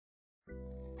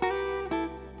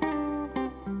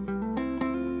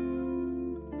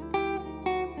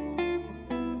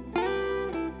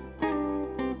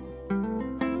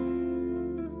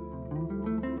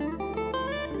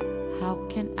How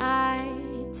can I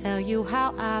tell you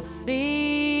how I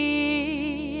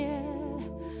feel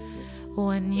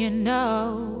when you're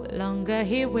no longer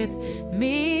here with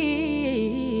me?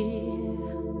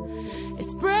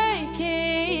 It's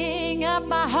breaking up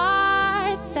my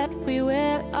heart that we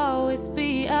will always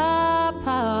be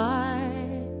apart.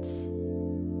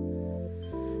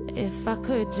 If I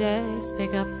could just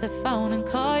pick up the phone and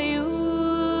call you,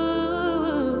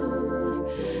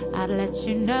 I'd let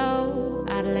you know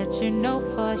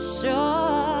for sure.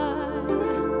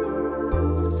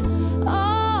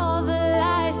 All the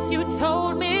lies you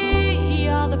told me,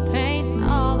 all the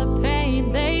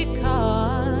pain they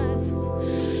caused,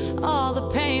 all the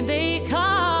pain they caused.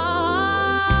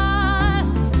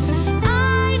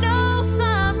 I know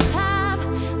sometime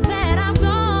that I'm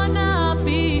gonna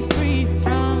be free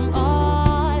from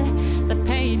all the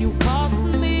pain you caused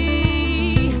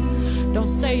me. Don't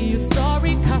say you're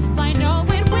sorry, 'cause I know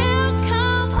it will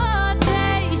come a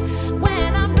day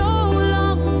when I'm no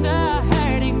longer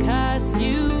hurting, 'cause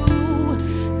you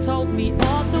told me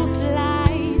all those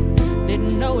lies.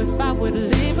 Didn't know if I would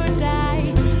live or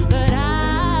die, but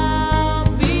I'll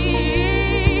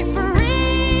be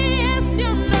free, as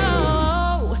you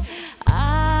know.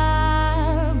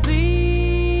 I'll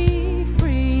be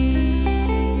free.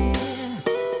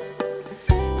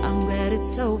 I'm glad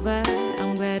it's over,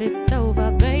 I'm glad it's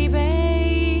over, baby.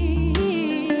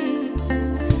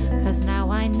 'Cause now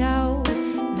I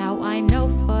know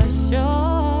for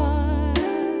sure.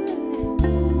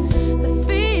 The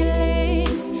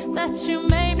feelings that you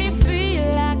made me feel,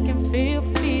 I can feel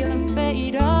and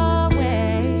fade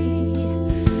away.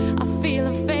 I feel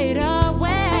and fade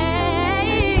away.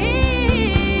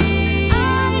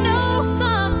 I know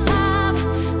sometime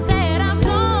that I'm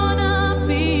gonna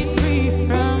be free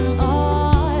from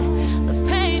all the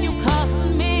pain you caused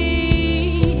me.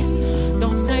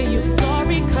 Don't say you're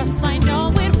sorry, 'cause I know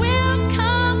it will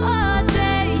come a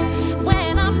day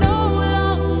when I'm no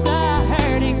longer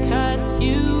hurting, 'cause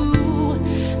you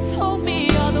told me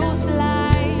all those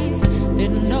lies.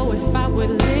 Didn't know if I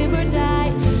would live or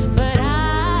die, but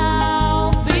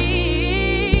I'll be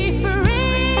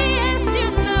free, as you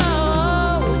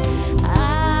know.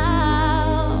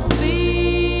 I'll be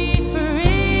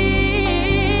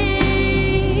free.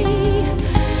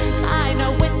 I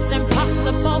know it's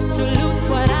impossible to lose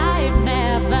what I've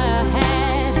never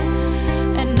had,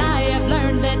 and I have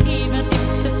learned that even if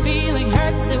the feeling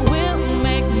hurts, it will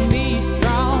make me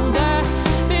stronger.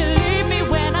 Believe me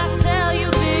when I tell you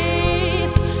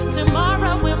this,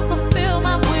 tomorrow will fulfill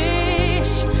my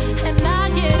wish, and I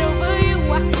get over you.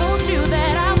 I told you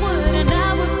that I would, and I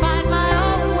would find my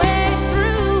own way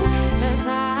through. 'Cause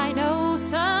I know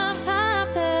sometime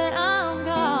that I'm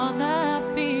gonna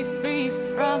be free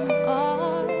from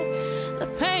all the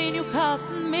pain you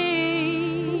caused me.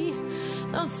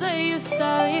 Don't say you're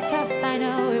sorry, 'cause I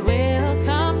know it will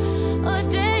come a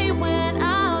day